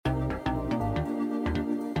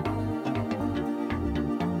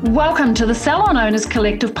Welcome to the Salon Owners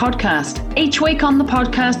Collective podcast. Each week on the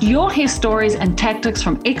podcast, you'll hear stories and tactics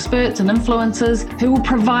from experts and influencers who will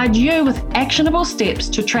provide you with actionable steps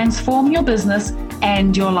to transform your business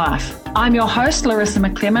and your life. I'm your host, Larissa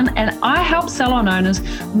McClellan, and I help salon owners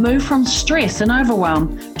move from stress and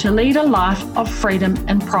overwhelm to lead a life of freedom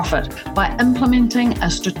and profit by implementing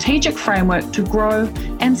a strategic framework to grow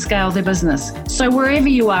and scale their business. So wherever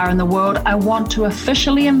you are in the world, I want to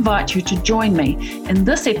officially invite you to join me in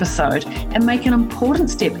this episode and make an important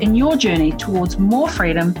step in your journey towards more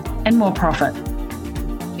freedom and more profit.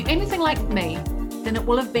 If you're anything like me, then it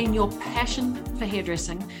will have been your passion for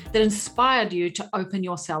hairdressing that inspired you to open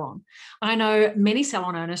your salon. I know many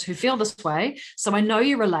salon owners who feel this way, so I know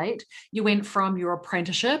you relate. You went from your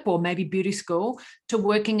apprenticeship or maybe beauty school to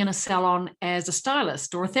working in a salon as a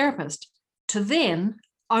stylist or a therapist, to then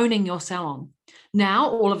owning your salon. Now,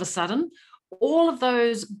 all of a sudden, all of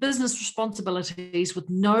those business responsibilities with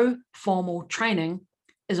no formal training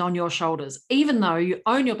is on your shoulders. Even though you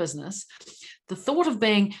own your business, the thought of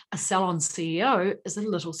being a salon CEO is a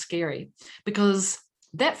little scary because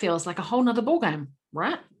that feels like a whole nother ballgame,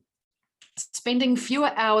 right? Spending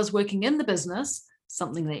fewer hours working in the business,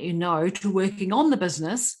 something that you know, to working on the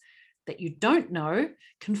business that you don't know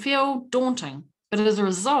can feel daunting. But as a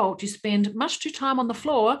result, you spend too much time on the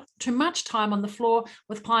floor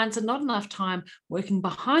with clients and not enough time working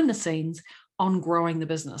behind the scenes on growing the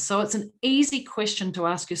business. So it's an easy question to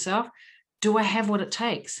ask yourself, do I have what it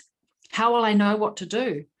takes? How will I know what to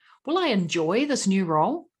do? Will I enjoy this new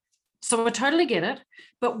role? So I totally get it.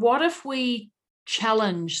 But what if we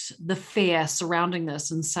challenge the fear surrounding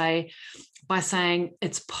this and by saying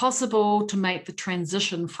it's possible to make the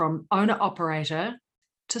transition from owner-operator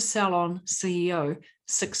to salon CEO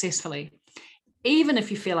successfully, even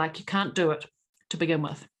if you feel like you can't do it to begin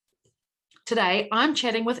with. Today, I'm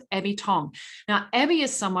chatting with Abby Tong. Now, Abby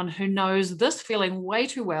is someone who knows this feeling way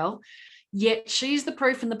too well, yet she's the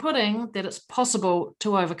proof in the pudding that it's possible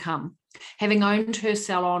to overcome. Having owned her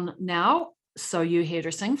salon now, So You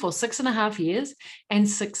Hairdressing, for 6.5 years and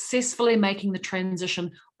successfully making the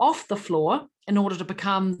transition off the floor in order to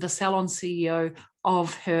become the salon CEO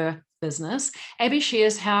of her business, Abby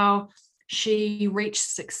shares how she reached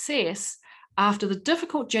success after the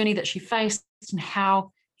difficult journey that she faced and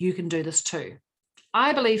how you can do this too.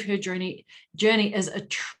 I believe her journey is a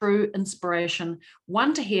true inspiration,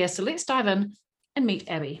 one to hear. So let's dive in and meet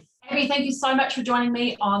Abby. Abby, thank you so much for joining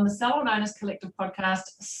me on the Salon Owners Collective podcast.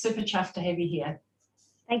 Super chuffed to have you here.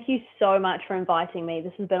 Thank you so much for inviting me.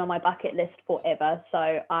 This has been on my bucket list forever,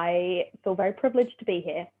 so I feel very privileged to be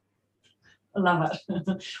here. I love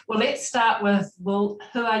it. Well, let's start with,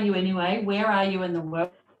 who are you anyway? Where are you in the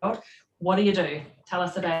world? What do you do? Tell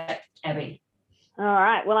us about Abby. All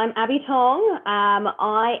right. Well, I'm Abby Tong.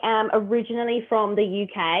 I am originally from the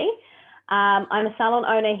UK. I'm a salon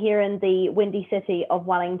owner here in the windy city of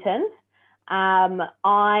Wellington.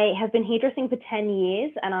 I have been hairdressing for 10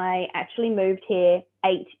 years and I actually moved here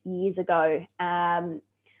 8 years ago.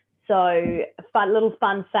 So a little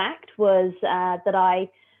fun fact was that I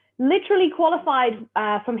literally qualified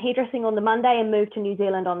from hairdressing on the Monday and moved to New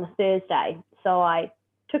Zealand on the Thursday. So I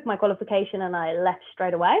took my qualification and I left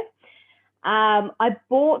straight away. I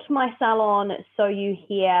bought my salon So You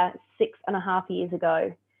here 6.5 years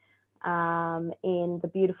ago in the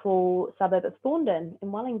beautiful suburb of Thorndon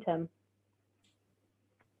in Wellington.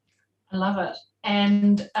 I love it.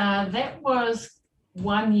 And that was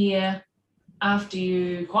 1 year after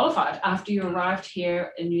you qualified, after you arrived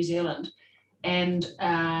here in New Zealand. And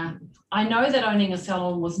I know that owning a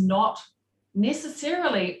salon was not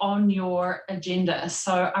necessarily on your agenda.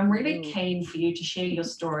 So I'm really keen for you to share your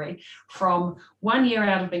story from 1 year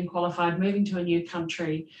out of being qualified, moving to a new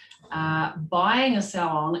country, buying a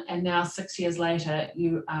salon, and now 6 years later,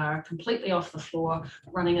 you are completely off the floor,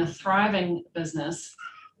 running a thriving business.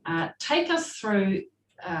 Take us through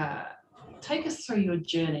your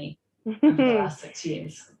journey over the last 6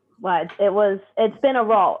 years. Well, it's been a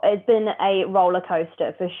roller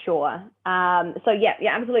coaster for sure. So yeah,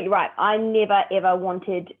 you're absolutely right. I never ever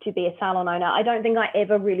wanted to be a salon owner. I don't think I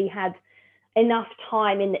ever really had enough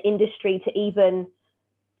time in the industry to even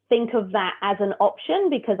think of that as an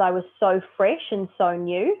option because I was so fresh and so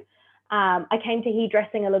new. I came to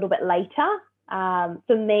hairdressing a little bit later.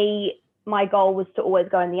 For me, my goal was to always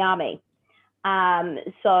go in the army.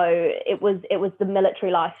 So it was the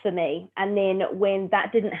military life for me. And then when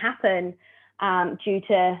that didn't happen, due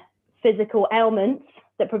to physical ailments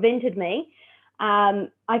that prevented me, I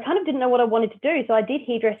kind of didn't know what I wanted to do. So I did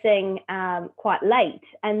hairdressing quite late.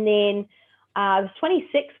 And then I was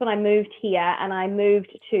 26 when I moved here, and I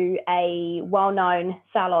moved to a well-known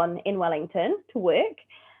salon in Wellington to work.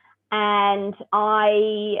 And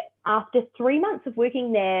I, after 3 months of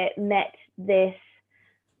working there, met this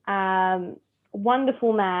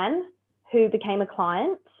wonderful man who became a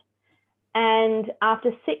client. And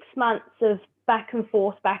after 6 months of back and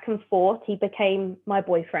forth, he became my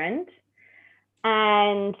boyfriend.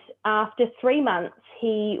 And after 3 months,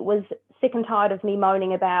 he was sick and tired of me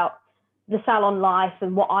moaning about the salon life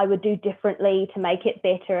and what I would do differently to make it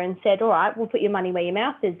better, and said, all right, we'll put your money where your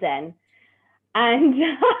mouth is then. And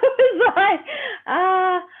I was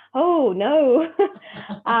like, oh no.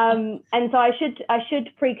 And so I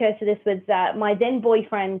should precursor this with my then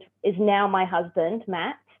boyfriend is now my husband,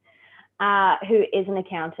 Matt, who is an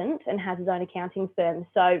accountant and has his own accounting firm.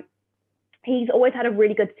 So he's always had a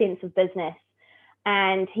really good sense of business,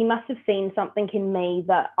 and he must have seen something in me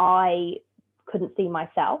that I couldn't see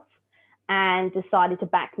myself, and decided to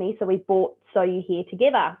back me. So we bought So You Hair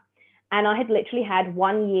together. And I had literally had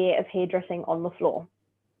 1 year of hairdressing on the floor.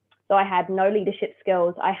 So I had no leadership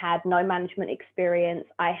skills. I had no management experience.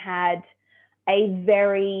 I had a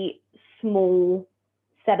very small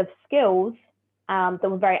set of skills that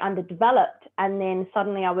were very underdeveloped. And then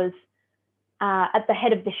suddenly I was at the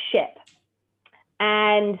head of the ship.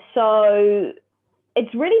 And so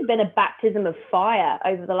it's really been a baptism of fire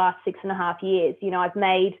over the last 6.5 years. You know, I've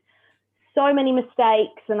made so many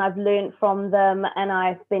mistakes and I've learned from them, and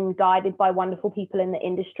I've been guided by wonderful people in the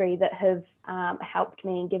industry that have helped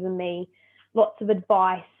me and given me lots of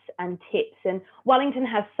advice and tips. And Wellington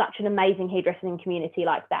has such an amazing hairdressing community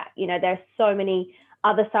like that. You know, there's so many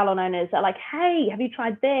other salon owners that are like, hey, have you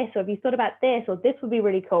tried this, or have you thought about this, or this would be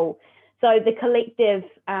really cool. So the collective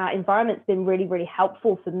environment's been really, really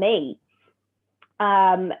helpful for me.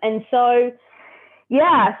 And so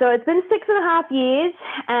yeah, so it's been 6.5 years,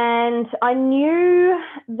 and I knew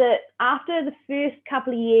that after the first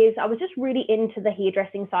couple of years, I was just really into the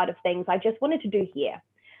hairdressing side of things. I just wanted to do hair.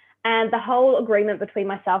 And the whole agreement between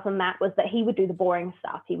myself and Matt was that he would do the boring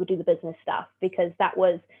stuff. He would do the business stuff, because that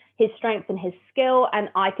was his strength and his skill, and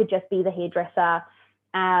I could just be the hairdresser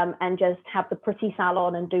and just have the pretty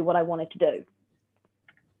salon and do what I wanted to do.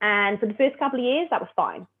 And for the first couple of years, that was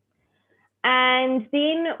fine. And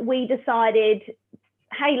then we decided,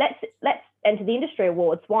 hey, let's enter the industry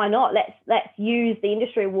awards. Why not? Let's use the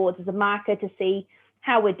industry awards as a marker to see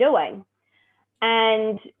how we're doing.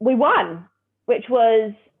 And we won, which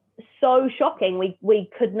was so shocking. We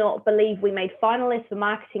could not believe we made finalists for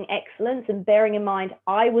marketing excellence. And bearing in mind,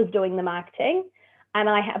 I was doing the marketing and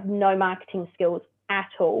I have no marketing skills at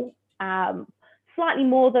all. Slightly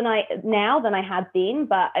more than I had then,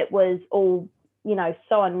 but it was all, you know,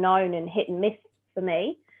 so unknown and hit and miss for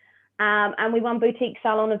me. And we won Boutique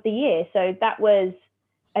Salon of the Year. So that was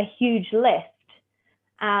a huge lift.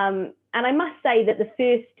 And I must say that the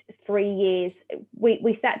first 3 years,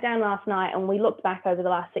 we sat down last night and we looked back over the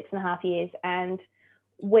last 6.5 years, and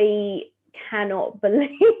we cannot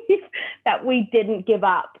believe that we didn't give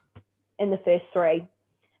up in the first 3,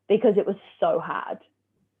 because it was so hard.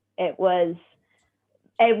 It was,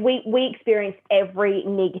 we experienced every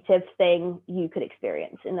negative thing you could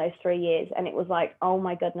experience in those 3 years. And it was like, oh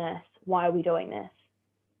my goodness, why are we doing this?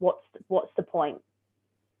 What's the point?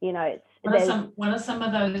 You know, what are some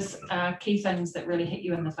of those key things that really hit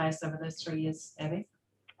you in the face over those 3 years, Abby?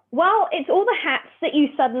 Well, it's all the hats that you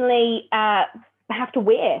suddenly have to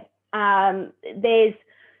wear. There's,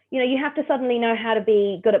 you know, you have to suddenly know how to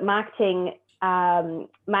be good at marketing,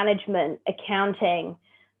 management, accounting,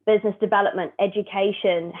 business development,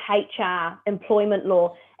 education, HR, employment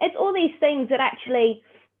law. It's all these things that actually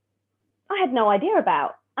I had no idea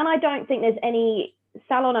about. And I don't think there's any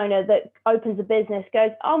salon owner that opens a business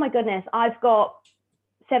goes, oh my goodness, I've got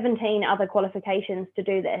 17 other qualifications to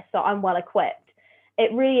do this, so I'm well equipped.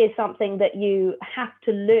 It really is something that you have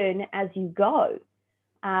to learn as you go,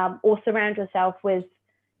 or surround yourself with,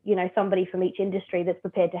 you know, somebody from each industry that's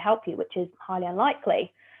prepared to help you, which is highly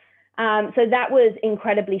unlikely. So that was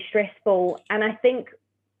incredibly stressful. And I think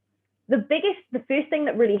the first thing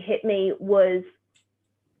that really hit me was,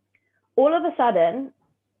 all of a sudden,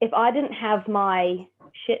 if I didn't have my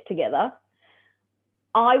shit together,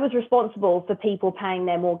 I was responsible for people paying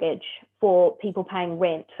their mortgage, for people paying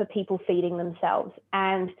rent, for people feeding themselves.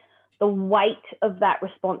 And the weight of that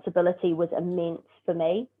responsibility was immense for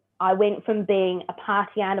me. I went from being a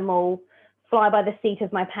party animal, fly by the seat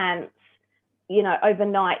of my pants, you know,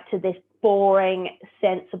 overnight, to this boring,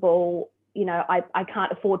 sensible, you know, I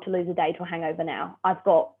can't afford to lose a day to a hangover now. I've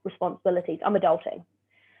got responsibilities. I'm adulting.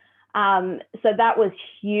 So that was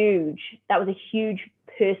huge. That was a huge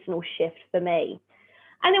personal shift for me.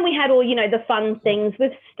 And then we had all, you know, the fun things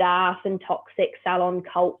with staff and toxic salon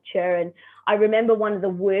culture. And I remember one of the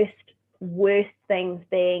worst things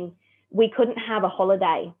being we couldn't have a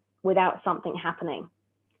holiday without something happening.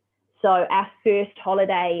 So our first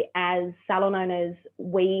holiday as salon owners,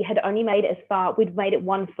 we had only made it we'd made it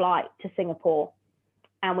one flight to Singapore,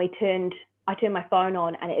 and I turned my phone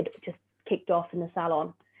on and it just kicked off in the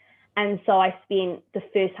salon. And so I spent the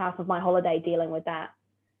first half of my holiday dealing with that.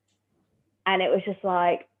 And it was just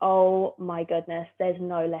like, oh my goodness, there's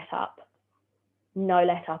no let up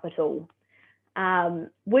at all.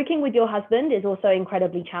 Working with your husband is also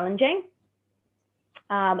incredibly challenging.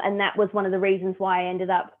 And that was one of the reasons why I ended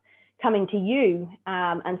up coming to you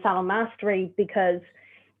and Salon Mastery, because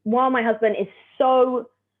while my husband is so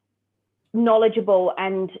knowledgeable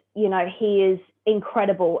and, you know, he is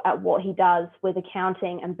incredible at what he does with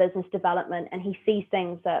accounting and business development, and he sees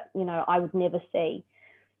things that, you know, I would never see.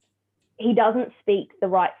 He doesn't speak the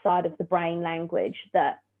right side of the brain language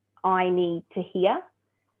that I need to hear.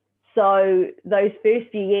 So those first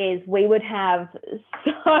few years, we would have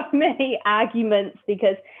so many arguments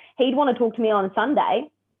because he'd want to talk to me on Sunday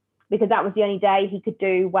because that was the only day he could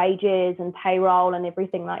do wages and payroll and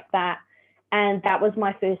everything like that. And that was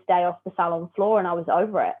my first day off the salon floor, and I was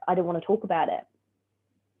over it. I didn't want to talk about it.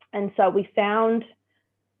 And so we found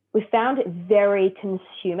it very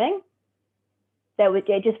consuming.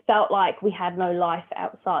 It just felt like we had no life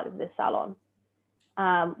outside of the salon,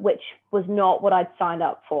 which was not what I'd signed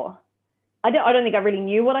up for. I don't think I really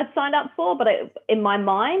knew what I'd signed up for, but in my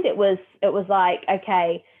mind, it was like,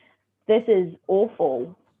 okay, this is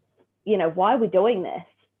awful. You know, why are we doing this?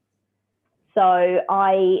 So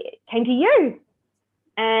I came to you,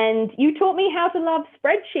 and you taught me how to love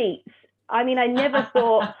spreadsheets. I mean, I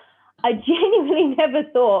genuinely never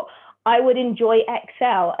thought I would enjoy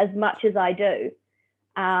Excel as much as I do.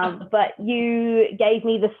 But you gave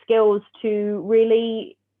me the skills to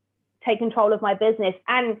really take control of my business.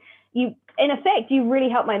 And you, in effect, you really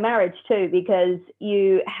helped my marriage too, because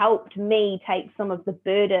you helped me take some of the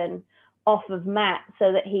burden off of Matt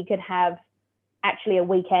so that he could have actually a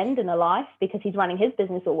weekend and a life, because he's running his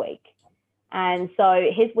business all week. And so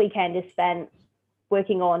his weekend is spent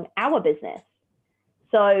working on our business.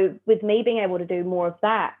 So with me being able to do more of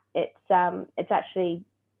that, it's actually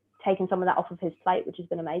taken some of that off of his plate, which has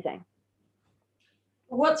been amazing.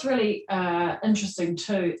 What's really interesting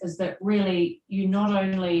too is that really you not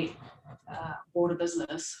only bought a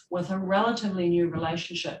business with a relatively new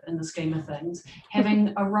relationship in the scheme of things,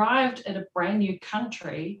 having arrived at a brand new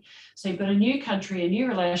country. So you've got a new country, a new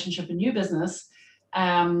relationship, a new business,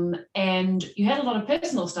 and you had a lot of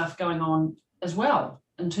personal stuff going on as well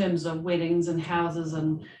in terms of weddings and houses.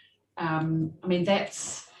 And I mean,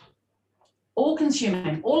 that's all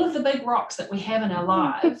consuming. All of the big rocks that we have in our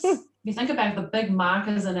lives, if you think about the big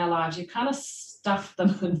markers in our lives, you kind of stuffed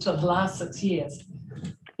them into the last 6 years.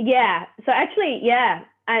 Yeah. So actually, yeah.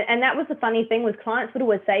 And that was the funny thing, was clients would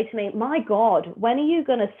always say to me, my God, when are you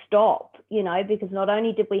going to stop? You know, because not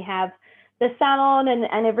only did we have the salon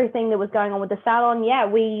and everything that was going on with the salon, yeah,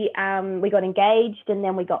 we got engaged and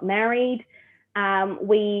then we got married.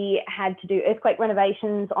 We had to do earthquake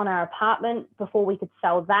renovations on our apartment before we could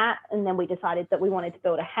sell that. And then we decided that we wanted to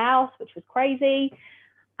build a house, which was crazy.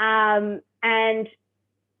 And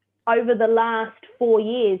over the last 4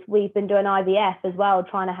 years, we've been doing IVF as well,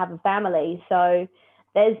 trying to have a family. So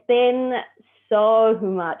there's been so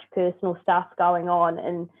much personal stuff going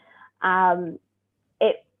on. And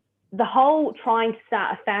the whole trying to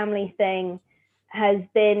start a family thing has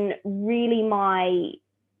been really my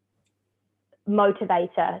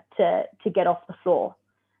motivator to get off the floor.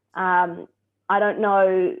 I don't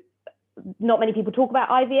know, not many people talk about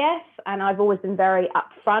IVF, and I've always been very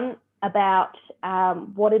upfront about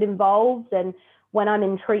what it involves and when I'm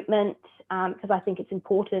in treatment, because I think it's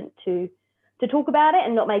important to talk about it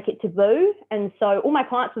and not make it taboo. And so all my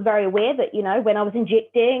clients were very aware that, you know, when I was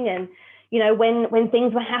injecting and, you know, when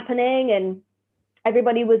things were happening, and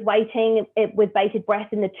everybody was waiting with bated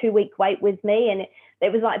breath in the 2-week wait with me. And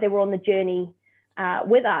it was like they were on the journey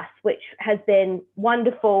with us, which has been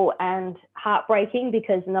wonderful and heartbreaking,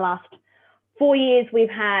 because in the last 4 years, we've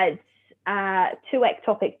had 2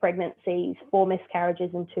 ectopic pregnancies, 4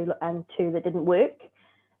 miscarriages, and two that didn't work.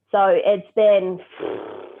 So it's been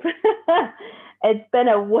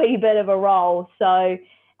a wee bit of a roll. So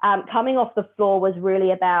coming off the floor was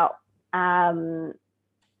really about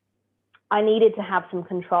I needed to have some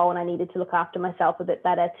control, and I needed to look after myself a bit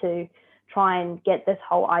better to try and get this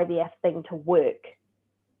whole IVF thing to work.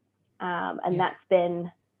 And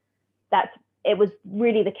it was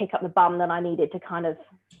really the kick up the bum that I needed to kind of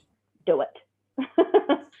do it.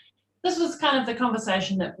 This was kind of the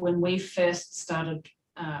conversation that when we first started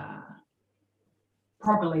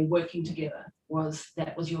properly working together,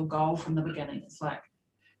 that was your goal from the beginning. It's like,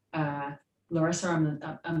 Larissa,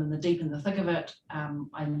 I'm in the deep in the thick of it.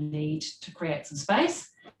 I need to create some space.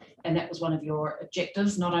 And that was one of your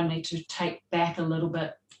objectives, not only to take back a little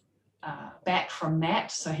bit back from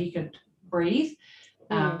Matt so he could breathe,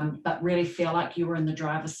 but really feel like you were in the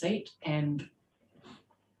driver's seat. And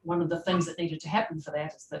one of the things that needed to happen for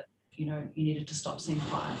that is that, you needed to stop seeing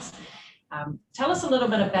clients. Tell us a little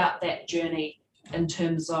bit about that journey in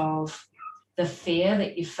terms of the fear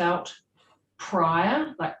that you felt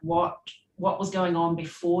prior, like what was going on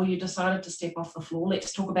before you decided to step off the floor.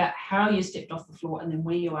 Let's talk about how you stepped off the floor and then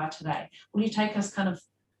where you are today. Will you take us kind of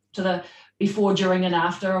to the before, during, and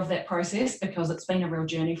after of that process? Because it's been a real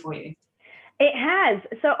journey for you. It has.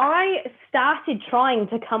 So I started trying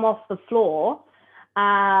to come off the floor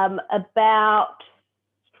about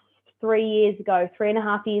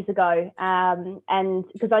 3.5 years ago. And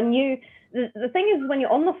because I knew, the thing is, when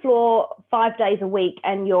you're on the floor 5 days a week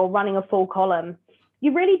and you're running a full column,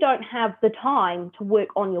 you really don't have the time to work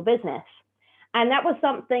on your business. And that was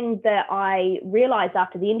something that I realized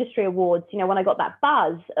after the industry awards, when I got that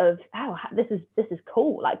buzz of, oh, this is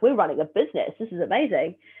cool. Like, we're running a business. This is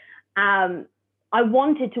amazing. I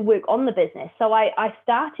wanted to work on the business. So I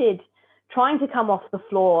started trying to come off the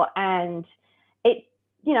floor, and it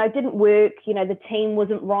didn't work. The team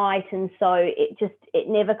wasn't right. And so it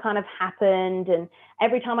never kind of happened. And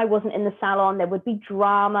every time I wasn't in the salon, there would be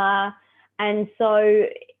drama. And so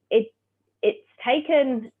it's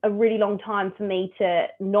taken a really long time for me to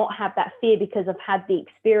not have that fear, because I've had the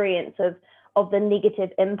experience of the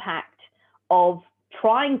negative impact of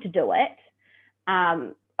trying to do it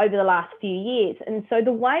over the last few years. And so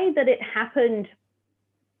the way that it happened,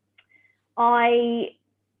 I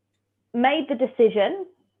made the decision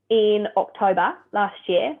in October last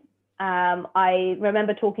year. I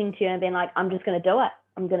remember talking to you and being like, I'm just going to do it.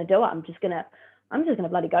 I'm going to do it. I'm just going to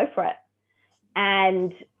bloody go for it.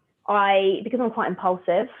 And because I'm quite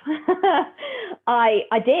impulsive,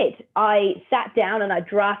 I did. I sat down and I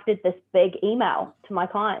drafted this big email to my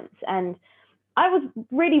clients, and I was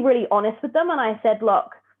really, really honest with them. And I said,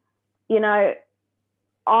 look,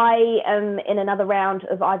 I am in another round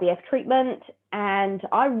of IVF treatment, and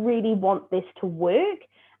I really want this to work.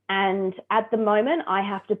 And at the moment, I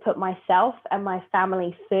have to put myself and my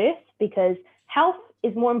family first, because health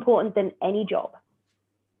is more important than any job.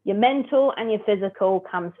 Your mental and your physical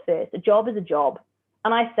comes first. A job is a job.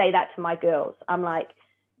 And I say that to my girls. I'm like,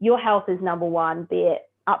 your health is number one, be it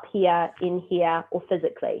up here, in here, or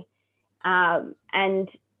physically. And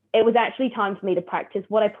it was actually time for me to practice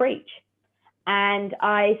what I preach. And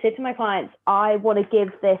I said to my clients, I want to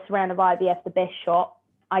give this round of IVF the best shot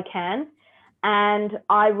I can. And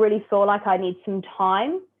I really feel like I need some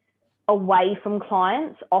time away from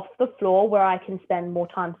clients, off the floor, where I can spend more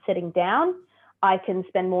time sitting down. I can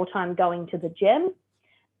spend more time going to the gym.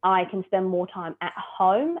 I can spend more time at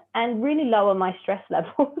home and really lower my stress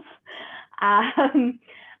levels.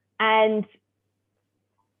 And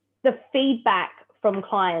the feedback from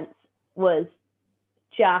clients was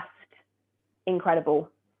just incredible.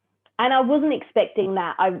 And I wasn't expecting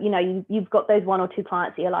that. You've got those 1 or 2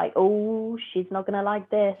 clients that you're like, oh, she's not going to like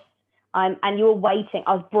this. And you were waiting.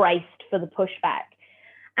 I was braced for the pushback.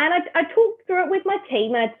 And I talked through it with my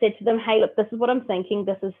team, and I said to them, hey, look, this is what I'm thinking.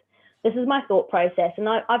 This is my thought process. And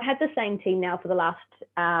I've had the same team now for the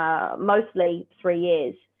last mostly 3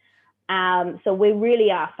 years. So we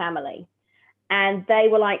really are family. And they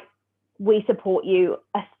were like, we support you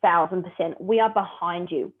 1,000%. We are behind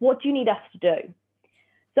you. What do you need us to do?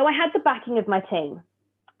 So I had the backing of my team.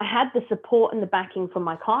 I had the support and the backing from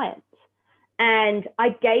my clients. And I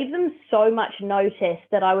gave them so much notice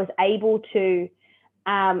that I was able to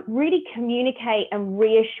really communicate and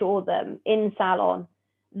reassure them in salon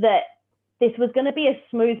that this was going to be a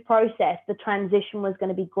smooth process. The transition was going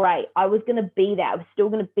to be great. I was going to be there. I was still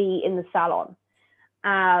going to be in the salon.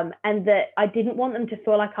 And that I didn't want them to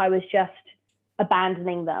feel like I was just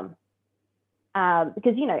abandoning them.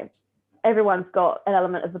 Because, everyone's got an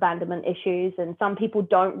element of abandonment issues, and some people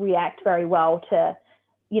don't react very well to,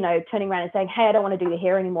 turning around and saying, hey, I don't want to do your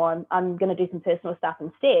hair anymore. I'm going to do some personal stuff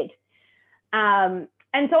instead.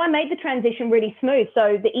 And so I made the transition really smooth.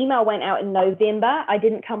 So the email went out in November. I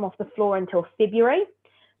didn't come off the floor until February.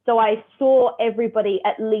 So I saw everybody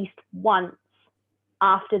at least once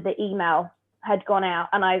after the email had gone out,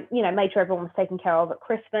 and I, made sure everyone was taken care of at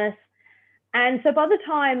Christmas. And so by the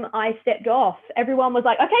time I stepped off, everyone was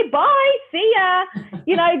like, okay, bye, see ya,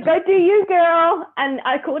 go do you, girl. And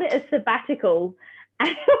I called it a sabbatical. And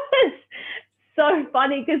it was so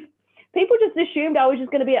funny because people just assumed I was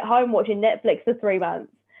just going to be at home watching Netflix for 3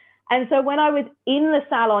 months. And so when I was in the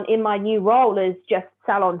salon in my new role as just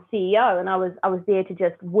salon CEO, and I was there to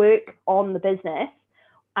just work on the business,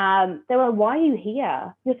 they were like, "Why are you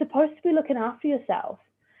here? You're supposed to be looking after yourself."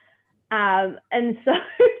 And so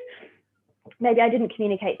maybe I didn't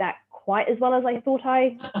communicate that quite as well as I thought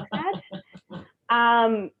I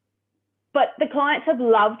had. But the clients have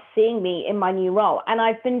loved seeing me in my new role. And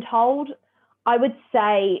I've been told, I would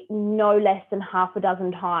say no less than half a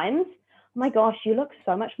dozen times, "Oh my gosh, you look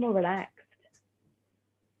so much more relaxed."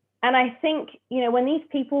 And I think, when these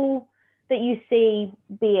people that you see,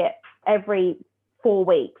 be it every 4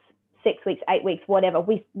 weeks, 6 weeks, 8 weeks, whatever,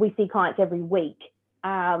 we see clients every week.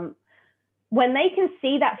 When they can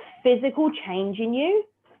see that physical change in you,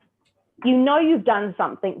 you've done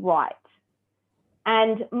something right.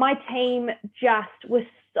 And my team just was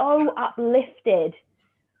so uplifted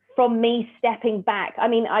from me stepping back. I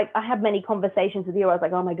mean, I had many conversations with you. I was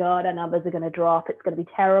like, "Oh my God, our numbers are going to drop. It's going to be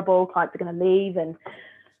terrible. Clients are going to leave and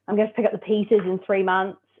I'm going to pick up the pieces in 3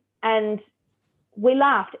 months." And we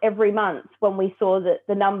laughed every month when we saw that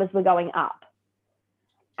the numbers were going up.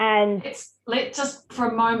 And let's just for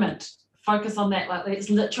a moment focus on that. Like,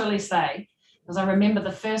 let's literally say, because I remember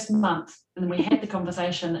the first month and we had the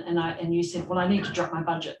conversation and you said, "Well, I need to drop my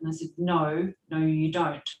budget." And I said, no, you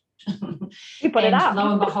don't. you put it up.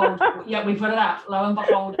 Lo and behold, we put it up. Lo and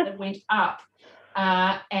behold, it went up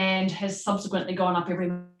and has subsequently gone up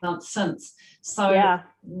every month since. So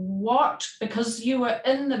because you were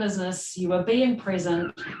in the business, you were being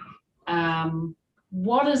present,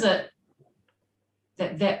 what is it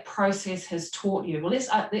that process has taught you? Well,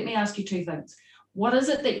 let me ask you 2 things. What is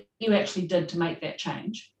it that you actually did to make that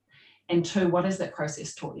change? And 2, what has that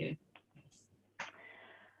process taught you?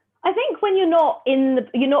 I think when you're not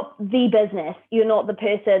the business, you're not the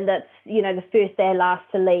person that's, the first there, last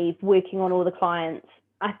to leave, working on all the clients.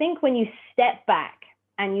 I think when you step back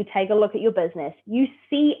and you take a look at your business, you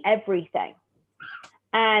see everything.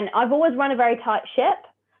 And I've always run a very tight ship,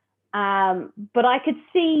 but I could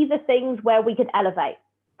see the things where we could elevate.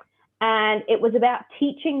 And it was about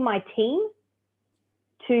teaching my team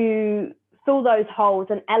to fill those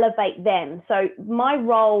holes and elevate them. So my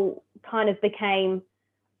role kind of became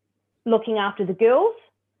looking after the girls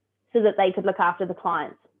so that they could look after the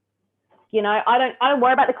clients. I don't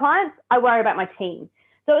worry about the clients, I worry about my team.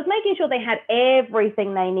 So it was making sure they had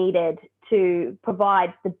everything they needed to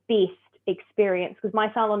provide the best experience, because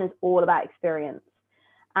my salon is all about experience.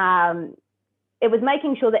 It was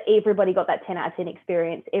making sure that everybody got that 10 out of 10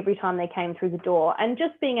 experience every time they came through the door, and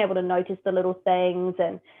just being able to notice the little things.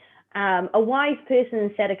 And a wise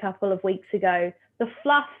person said a couple of weeks ago, "The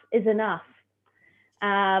fluff is enough."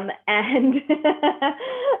 And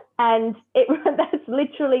that's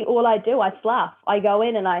literally all I do. I fluff. I go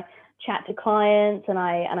in and I chat to clients and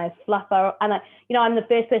I fluff her, and I'm the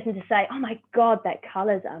first person to say, "Oh my God, that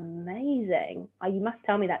color's amazing. You must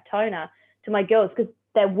tell me that toner," to my girls, because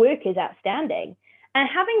their work is outstanding. And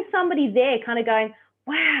having somebody there kind of going,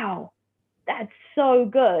 "Wow, that's so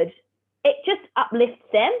good," it just uplifts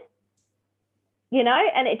them,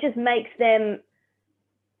 and it just makes them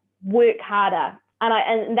work harder.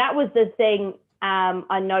 And that was the thing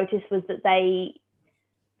I noticed, was that they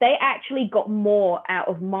actually got more out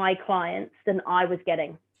of my clients than I was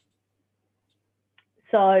getting.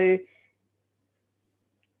 So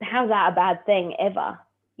how's that a bad thing ever?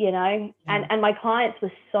 And my clients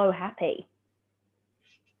were so happy.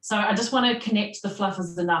 So I just want to connect the fluff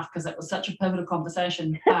is enough, because it was such a pivotal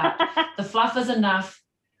conversation. But the fluff is enough,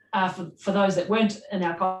 for those that weren't in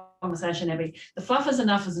our conversation, Abby, the fluff is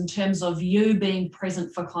enough is in terms of you being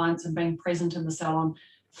present for clients and being present in the salon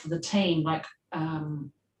for the team. Like,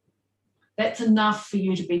 that's enough for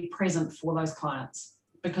you to be present for those clients.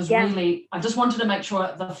 Because really, I just wanted to make sure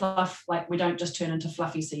the fluff, like, we don't just turn into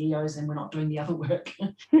fluffy CEOs and we're not doing the other work.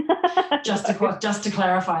 just to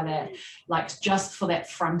clarify that, like, just for that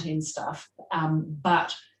front end stuff.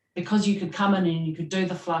 But because you could come in and you could do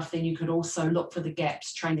the fluff, then you could also look for the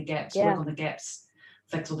gaps, train the gaps, work on the gaps,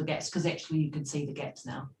 fix all the gaps, because actually you can see the gaps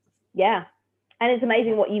now. Yeah. And it's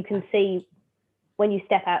amazing what you can see when you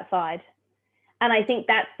step outside. And I think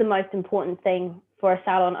that's the most important thing for a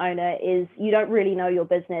salon owner, is you don't really know your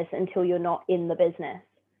business until you're not in the business.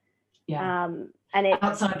 Yeah. And it's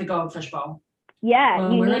outside the goldfish bowl. Yeah,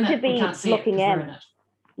 well, you need to be looking in.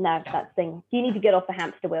 No, Yeah. that's the thing. You need to get off the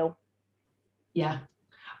hamster wheel. Yeah.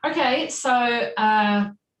 Okay, so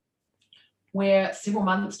we're several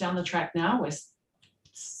months down the track now. We're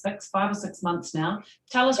 5 or 6 months now.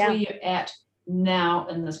 Tell us where you're at now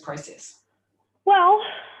in this process. Well,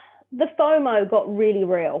 the FOMO got really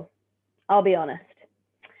real, I'll be honest.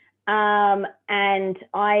 And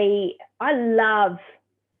I love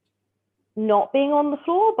not being on the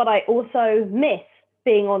floor, but I also miss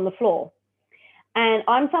being on the floor. And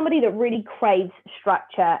I'm somebody that really craves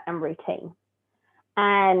structure and routine.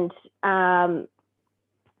 And I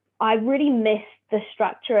really miss the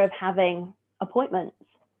structure of having appointments.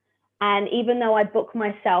 And even though I book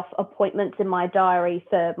myself appointments in my diary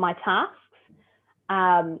for my tasks,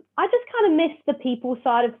 I just kind of miss the people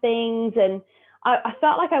side of things. And I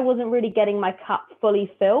felt like I wasn't really getting my cup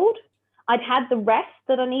fully filled. I'd had the rest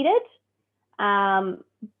that I needed,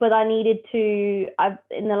 but I needed to,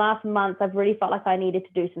 in the last month, I've really felt like I needed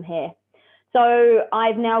to do some hair. So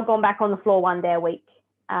I've now gone back on the floor 1 day a week.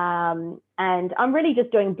 And I'm really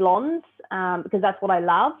just doing blondes because that's what I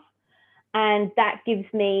love. And that gives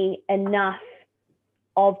me enough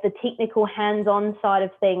of the technical hands-on side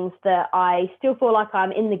of things that I still feel like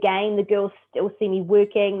I'm in the game. The girls still see me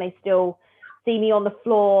working. They still see me on the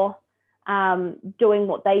floor doing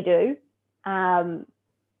what they do.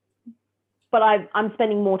 But I'm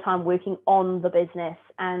spending more time working on the business,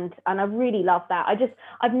 and I really love that.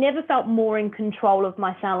 I've never felt more in control of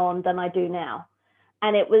my salon than I do now.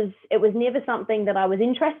 And it was never something that I was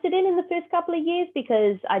interested in the first couple of years,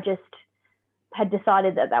 because I just had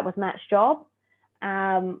decided that was Matt's job.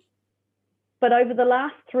 But over the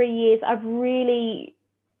last 3 years, I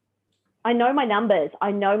know my numbers,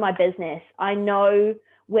 I know my business, I know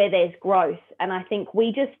where there's growth. And I think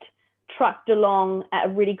we just trucked along at a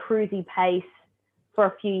really cruisy pace for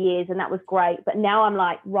a few years, and that was great. But now I'm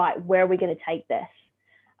like, right, where are we going to take this?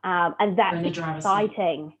 And that's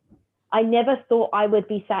exciting. I never thought I would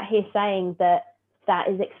be sat here saying that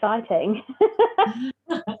is exciting.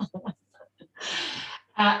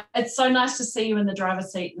 It's so nice to see you in the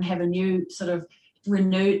driver's seat and have a new sort of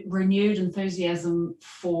renewed enthusiasm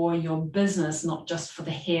for your business, not just for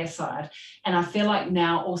the hair side. And I feel like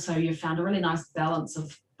now also you've found a really nice balance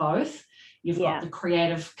of both. You've got the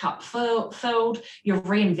creative cup filled. You've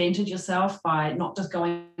reinvented yourself by not just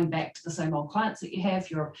going back to the same old clients that you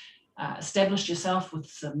have. You're established yourself with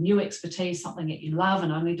some new expertise, something that you love,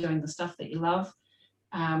 and only doing the stuff that you love,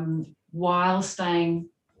 while staying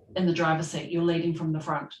in the driver's seat. You're leading from the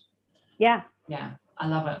front. Yeah, I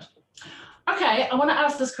love it. Okay, I want to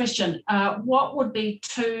ask this question. What would be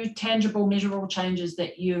 2 tangible, measurable changes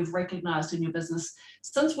that you've recognised in your business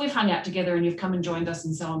since we've hung out together and you've come and joined us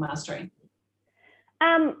in Salon Mastery?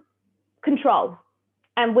 Control.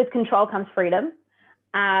 And with control comes freedom.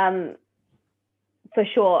 For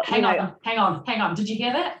sure. Hang on. Did you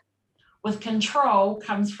hear that? With control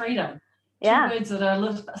comes freedom. Yeah. 2 words that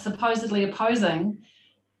are supposedly opposing.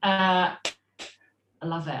 I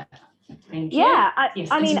love that. Thank you. Yeah. Yes,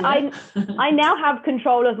 I now have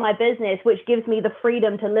control of my business, which gives me the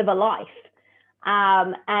freedom to live a life.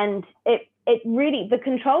 And it really, the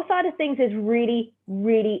control side of things is really,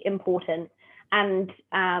 really important. And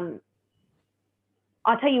I'll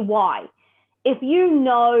tell you why. If you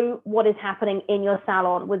know what is happening in your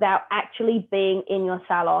salon without actually being in your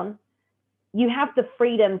salon, you have the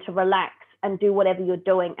freedom to relax and do whatever you're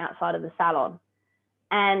doing outside of the salon.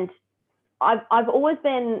 And I've always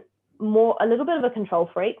been a little bit of a control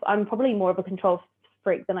freak. I'm probably more of a control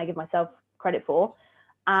freak than I give myself credit for.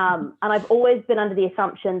 And I've always been under the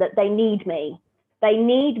assumption that they need me. They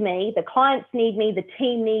need me, the clients need me, the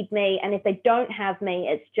team need me. And if they don't have me,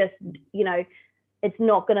 it's just, it's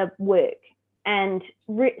not going to work. And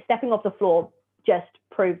stepping off the floor just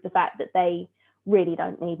proves the fact that they really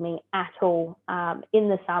don't need me at all in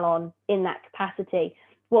the salon in that capacity.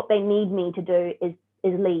 What they need me to do is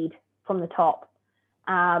lead from the top.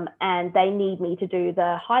 And they need me to do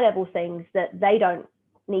the high level things that they don't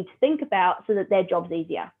need to think about so that their job's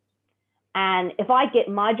easier. And if I get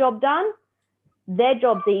my job done, their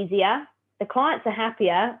job's easier, the clients are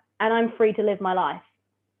happier, and I'm free to live my life.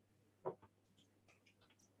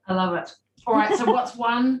 I love it. All right, so what's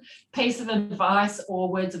one piece of advice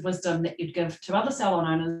or words of wisdom that you'd give to other salon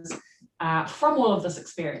owners from all of this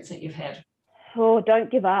experience that you've had? Oh, don't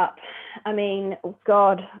give up. I mean,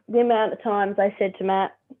 God, the amount of times I said to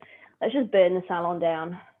Matt, let's just burn the salon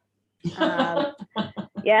down.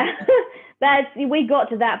 Yeah, we got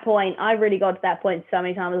to that point. I really got to that point so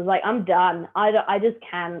many times. I was like, I'm done. I just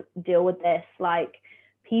can't deal with this. Like,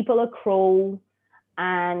 people are cruel,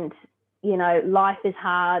 and life is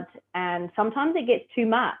hard, and sometimes it gets too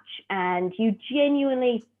much, and you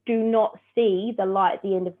genuinely do not see the light at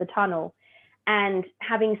the end of the tunnel. And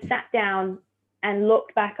having sat down and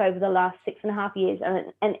looked back over the last 6.5 years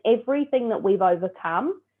and everything that we've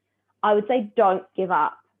overcome, I would say don't give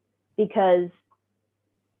up, because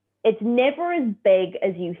it's never as big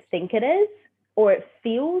as you think it is, or it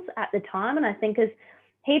feels at the time. And I think as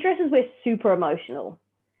hairdressers, we're super emotional,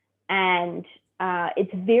 and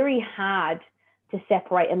it's very hard to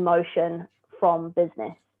separate emotion from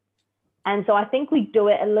business. And so I think we do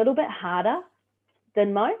it a little bit harder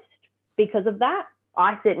than most because of that.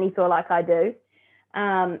 I certainly feel like I do.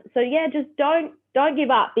 So yeah, just don't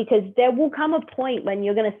give up, because there will come a point when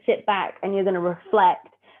you're going to sit back and you're going to reflect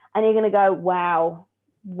and you're going to go, wow,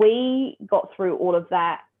 we got through all of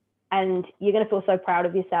that, and you're going to feel so proud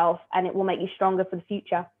of yourself, and it will make you stronger for the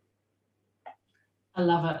future. I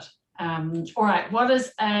love it. All right, what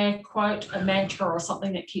is a quote, a mantra, or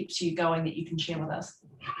something that keeps you going that you can share with us?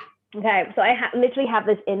 Okay, so I literally have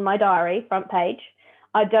this in my diary, front page.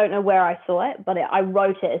 I don't know where I saw it, but I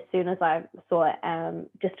wrote it as soon as I saw it,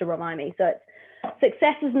 just to remind me. So it's,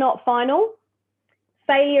 success is not final.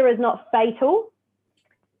 Failure is not fatal.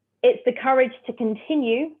 It's the courage to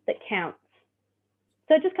continue that counts.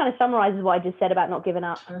 So it just kind of summarizes what I just said about not giving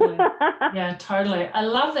up. Totally. Yeah, totally. I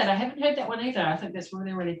love that. I haven't heard that one either. I think that's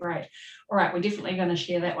really, really great. All right, we're definitely going to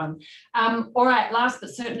share that one. All right, last but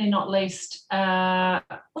certainly not least,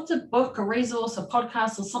 what's a book, a resource, a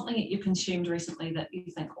podcast, or something that you consumed recently that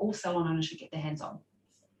you think all salon owners should get their hands on?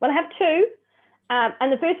 Well, I have two.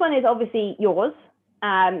 And the first one is obviously yours.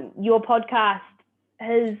 Your podcast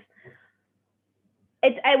has...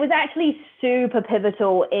 It was actually super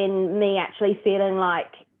pivotal in me actually feeling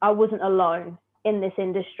like I wasn't alone in this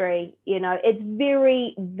industry. You know, it's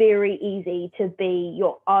very, very easy to be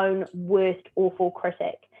your own worst, awful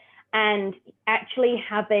critic. And actually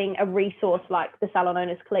having a resource like the Salon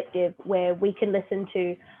Owners Collective, where we can listen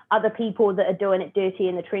to other people that are doing it dirty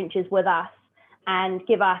in the trenches with us and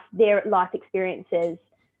give us their life experiences,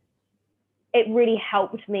 it really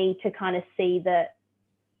helped me to kind of see that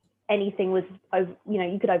anything was, you know,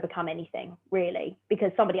 you could overcome anything really, because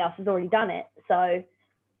somebody else has already done it. So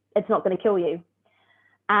it's not going to kill you.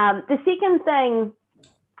 The second thing,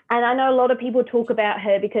 and I know a lot of people talk about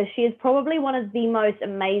her because she is probably one of the most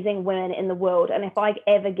amazing women in the world. And if I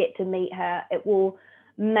ever get to meet her, it will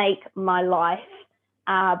make my life.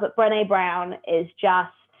 But Brené Brown is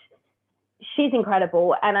just, she's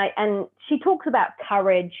incredible. And she talks about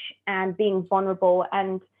courage and being vulnerable,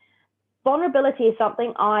 and vulnerability is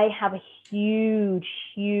something I have a huge,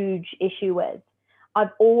 huge issue with.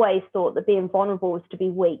 I've always thought that being vulnerable is to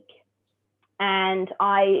be weak. And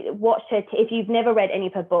I watched her, if you've never read any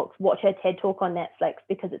of her books, watch her TED Talk on Netflix,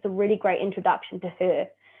 because it's a really great introduction to her.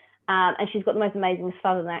 And she's got the most amazing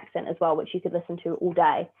Southern accent as well, which you could listen to all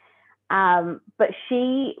day. But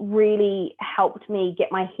she really helped me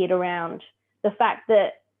get my head around the fact that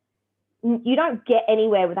you don't get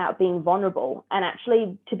anywhere without being vulnerable. And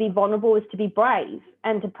actually to be vulnerable is to be brave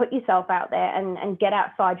and to put yourself out there and get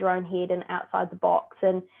outside your own head and outside the box.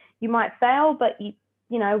 And you might fail, but you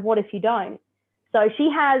know, what if you don't? So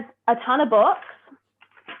she has a ton of books.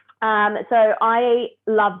 So I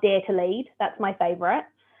love Dare to Lead. That's my favorite.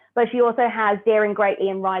 But she also has Daring Greatly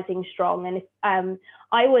and Rising Strong. And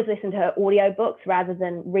I always listen to her audiobooks rather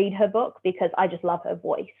than read her book, because I just love her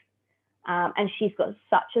voice. And she's got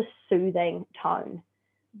such a soothing tone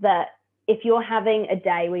that if you're having a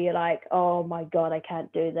day where you're like, oh my God, I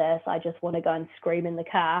can't do this, I just want to go and scream in the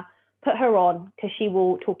car, put her on, because she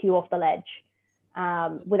will talk you off the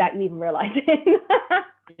ledge without you even realizing.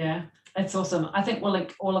 Yeah, it's awesome. I think we'll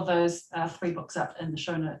link all of those 3 books up in the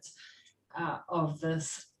show notes of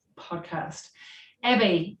this podcast.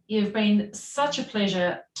 Abby, you've been such a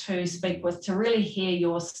pleasure to speak with, to really hear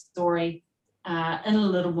your story in a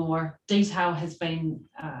little more detail has been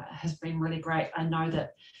really great. I know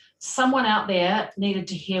that someone out there needed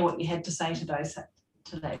to hear what you had to say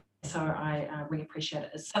today. So I really appreciate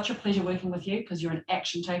it. It's such a pleasure working with you, because you're an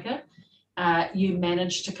action taker. You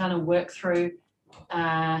managed to kind of work through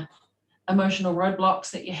emotional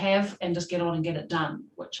roadblocks that you have and just get on and get it done,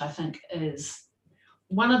 which I think is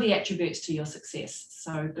one of the attributes to your success.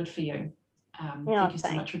 So good for you. Thank you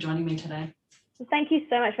so much for joining me today. Thank you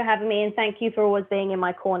so much for having me, and thank you for always being in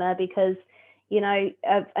my corner, because, you know,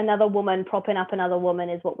 another woman propping up another woman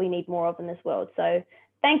is what we need more of in this world. So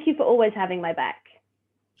thank you for always having my back.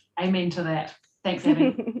 Amen to that. Thanks,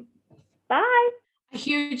 Abby. Bye. A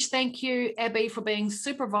huge thank you, Abby, for being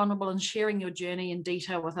super vulnerable and sharing your journey in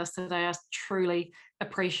detail with us today. I truly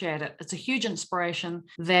appreciate it. It's a huge inspiration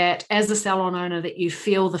that as a salon owner that you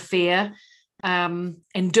feel the fear and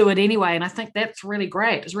do it anyway. And I think that's really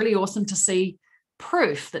great. It's really awesome to see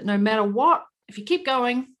proof that no matter what, if you keep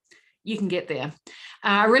going, you can get there.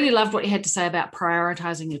 I really loved what you had to say about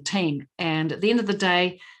prioritizing your team. And at the end of the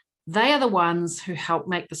day, they are the ones who help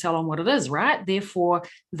make the salon what it is, right? Therefore,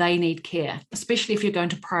 they need care, especially if you're going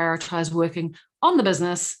to prioritize working on the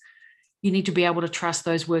business. You need to be able to trust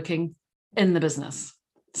those working in the business.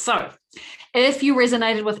 So if you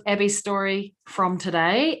resonated with Abby's story from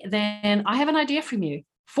today, then I have an idea for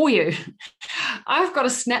you. I've got a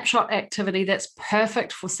snapshot activity that's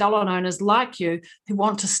perfect for salon owners like you who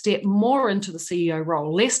want to step more into the CEO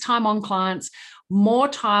role, less time on clients, more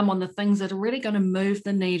time on the things that are really going to move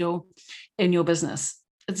the needle in your business.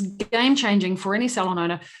 It's game-changing for any salon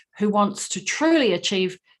owner who wants to truly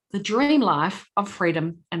achieve the dream life of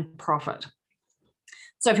freedom and profit.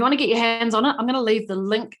 So if you want to get your hands on it, I'm going to leave the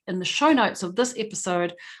link in the show notes of this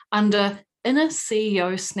episode under Inner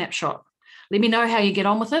CEO Snapshot. Let me know how you get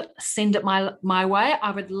on with it. Send it my way.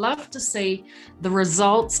 I would love to see the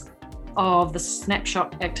results of the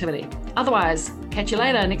snapshot activity. Otherwise, catch you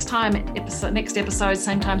later next episode,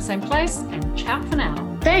 same time, same place, and ciao for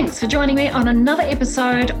now. Thanks for joining me on another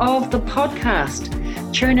episode of the podcast.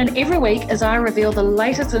 Tune in every week as I reveal the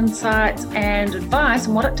latest insights and advice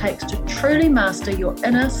on what it takes to truly master your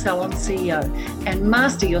inner salon CEO and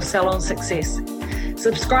master your salon success.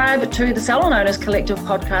 Subscribe to the Salon Owners Collective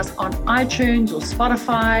podcast on iTunes or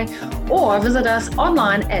Spotify, or visit us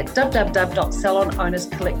online at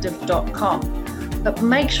www.salonownerscollective.com. But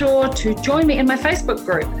make sure to join me in my Facebook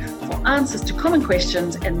group for answers to common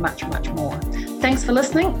questions and much, much more. Thanks for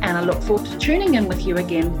listening, and I look forward to tuning in with you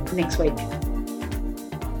again next week.